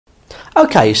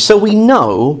Okay, so we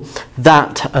know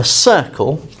that a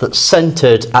circle that's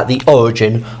centred at the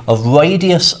origin of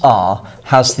radius r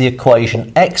has the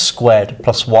equation x squared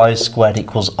plus y squared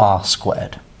equals r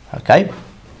squared. Okay?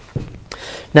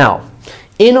 Now,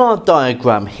 in our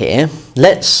diagram here,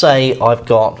 let's say I've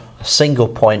got a single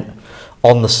point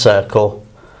on the circle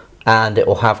and it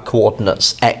will have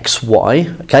coordinates x,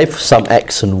 y, okay, for some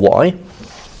x and y.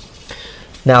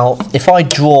 Now, if I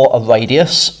draw a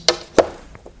radius,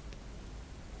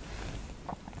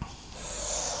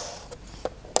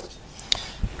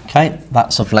 okay,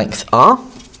 that's of length r,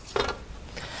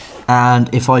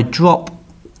 and if I drop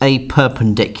a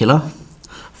perpendicular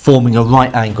forming a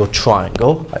right angled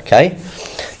triangle, okay,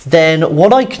 then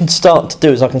what I can start to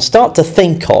do is I can start to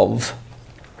think of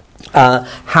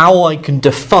how I can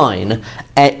define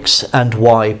x and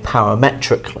y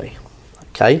parametrically.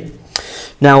 Okay,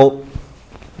 now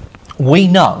we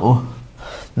know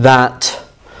that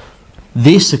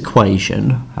this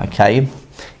equation, okay,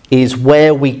 is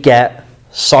where we get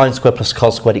sine squared plus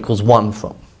cos squared equals 1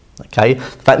 from. Okay, the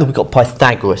fact that we've got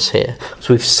Pythagoras here,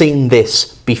 so we've seen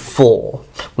this before.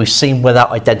 We've seen where that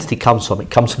identity comes from. It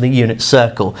comes from the unit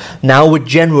circle. Now we're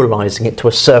generalising it to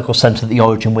a circle centred at the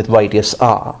origin with radius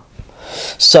r.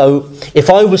 So if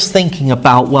I was thinking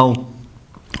about, well,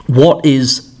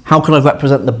 how can I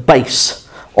represent the base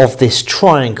of this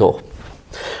triangle?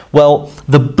 Well,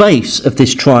 the base of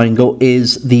this triangle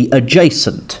is the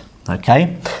adjacent,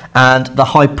 okay, and the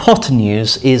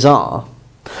hypotenuse is r.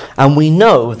 And we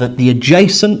know that the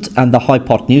adjacent and the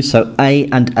hypotenuse, so A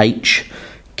and H,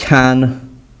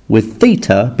 can, with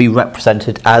theta, be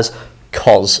represented as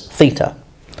cos theta.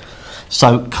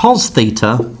 So cos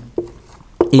theta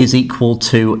is equal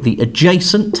to the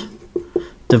adjacent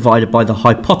divided by the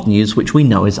hypotenuse, which we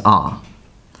know is r.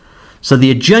 So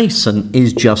the adjacent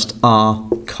is just r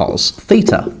cos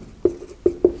theta.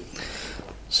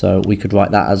 So we could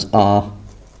write that as r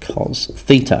cos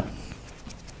theta.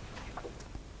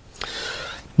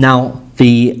 Now,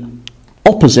 the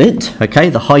opposite, okay,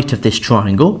 the height of this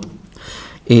triangle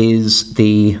is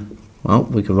we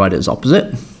could write it as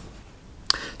opposite.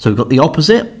 So we've got the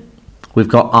opposite, we've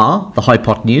got r, the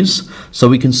hypotenuse, so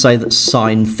we can say that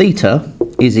sine theta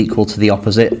is equal to the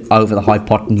opposite over the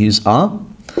hypotenuse r,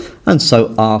 and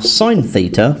so r sine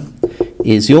theta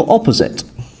is your opposite.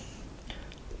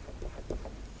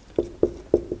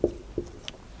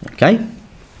 Okay?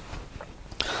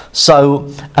 So,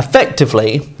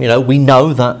 effectively, we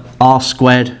know that r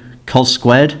squared cos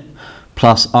squared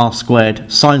plus r squared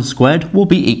sine squared will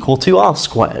be equal to r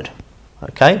squared.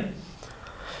 Okay?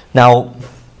 Now,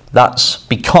 that's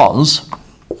because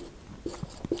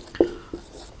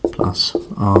plus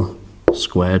r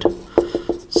squared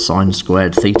sine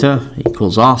squared theta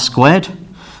equals r squared.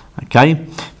 Okay?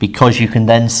 Because you can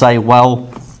then say, well,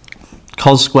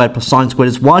 cos squared plus sine squared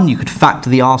is 1, you could factor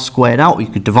the r squared out, or you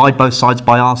could divide both sides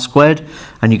by r squared,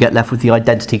 and you get left with the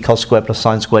identity cos squared plus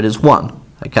sine squared is 1.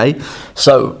 Okay,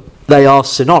 so they are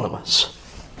synonymous.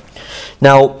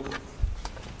 Now,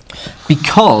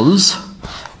 because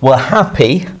we're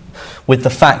happy with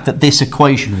the fact that this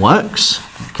equation works,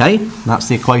 okay, that's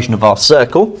the equation of our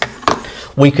circle,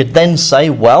 we could then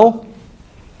say, well,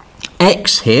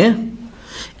 x here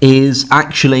is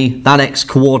actually that x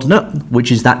coordinate,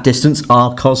 which is that distance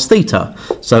r cos theta.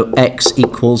 So x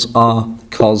equals r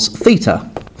cos theta.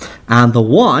 And the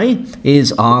y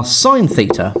is r sine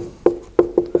theta.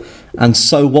 And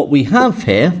so what we have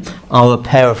here are a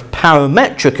pair of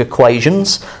parametric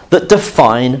equations that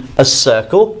define a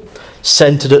circle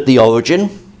centred at the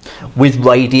origin with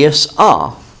radius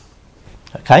r.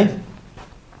 Okay?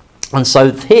 And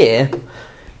so here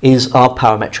is our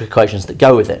parametric equations that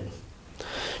go with it.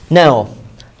 Now,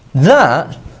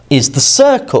 that is the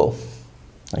circle,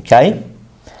 okay?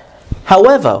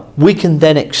 However, we can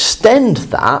then extend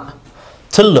that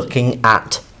to looking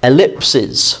at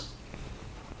ellipses,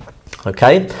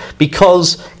 okay?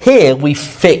 Because here we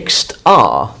fixed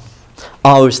r.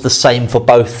 R is the same for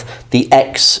both the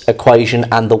x equation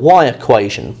and the y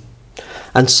equation.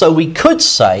 And so we could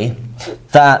say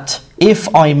that if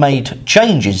I made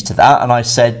changes to that and I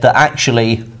said that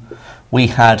actually we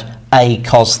had a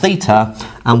cos theta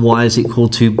and y is equal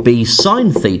to b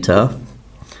sine theta,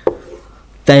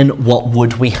 then what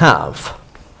would we have?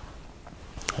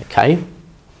 Okay.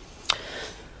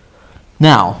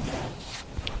 Now,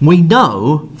 we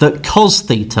know that cos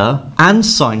theta and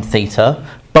sine theta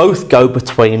both go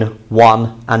between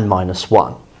 1 and minus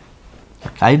 1.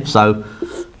 Okay, so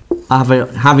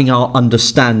having our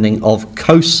understanding of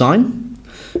cosine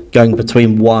going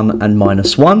between 1 and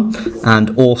minus 1,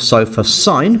 and also for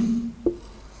sine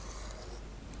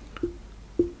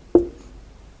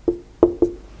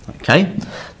Okay,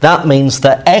 that means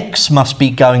that x must be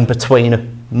going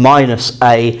between minus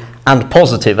a and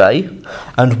positive a,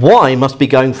 and y must be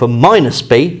going from minus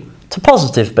b to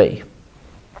positive b.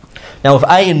 Now if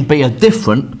a and b are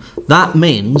different, that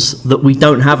means that we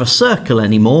don't have a circle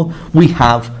anymore, we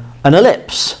have an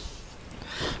ellipse.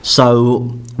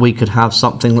 So we could have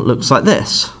something that looks like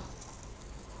this.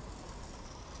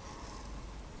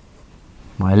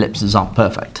 My ellipses aren't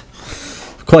perfect.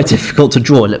 Quite difficult to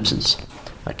draw ellipses.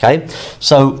 Okay,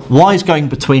 so y is going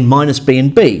between minus b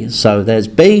and b. So there's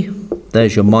b,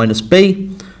 there's your minus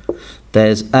b,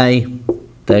 there's a,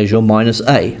 there's your minus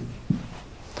a.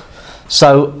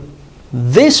 So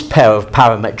this pair of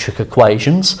parametric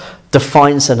equations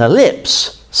defines an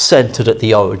ellipse centered at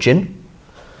the origin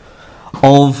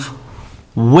of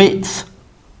width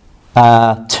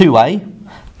 2a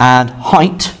and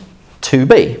height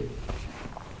 2b.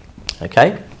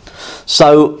 Okay,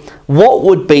 so what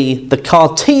would be the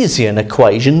Cartesian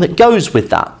equation that goes with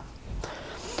that?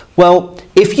 Well,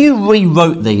 if you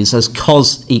rewrote these as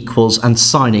cos equals and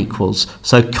sine equals,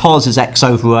 so cos is x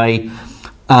over a,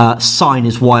 sine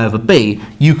is y over b,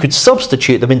 you could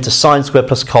substitute them into sine squared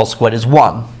plus cos squared is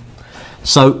 1.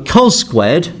 So cos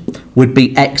squared would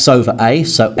be x over a,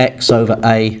 so x over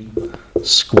a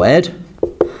squared,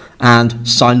 and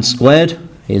sine squared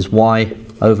is y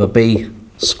over b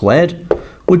squared,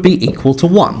 would be equal to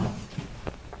 1.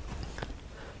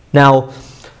 Now,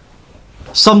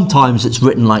 sometimes it's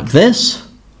written like this,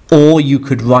 or you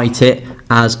could write it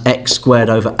as x squared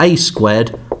over a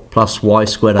squared plus y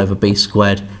squared over b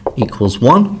squared equals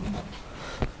 1.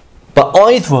 But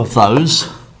either of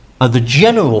those are the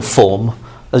general form,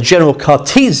 the general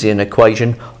Cartesian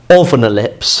equation of an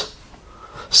ellipse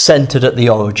centered at the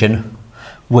origin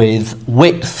with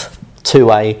width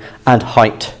 2a and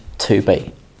height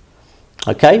 2b.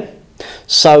 Okay,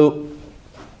 so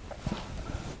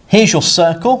here's your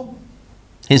circle,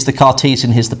 here's the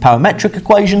Cartesian, here's the parametric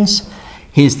equations,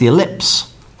 here's the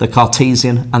ellipse, the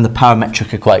Cartesian and the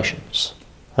parametric equations.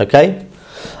 Okay,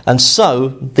 and so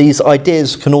these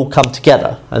ideas can all come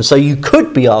together, and so you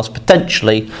could be asked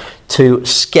potentially to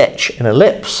sketch an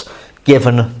ellipse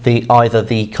given either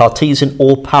the Cartesian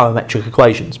or parametric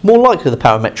equations. More likely the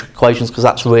parametric equations, because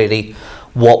that's really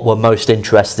what we're most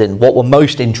interested in. What we're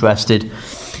most interested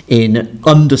in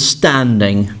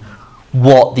understanding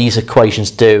what these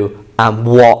equations do and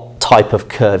what type of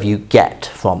curve you get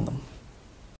from them.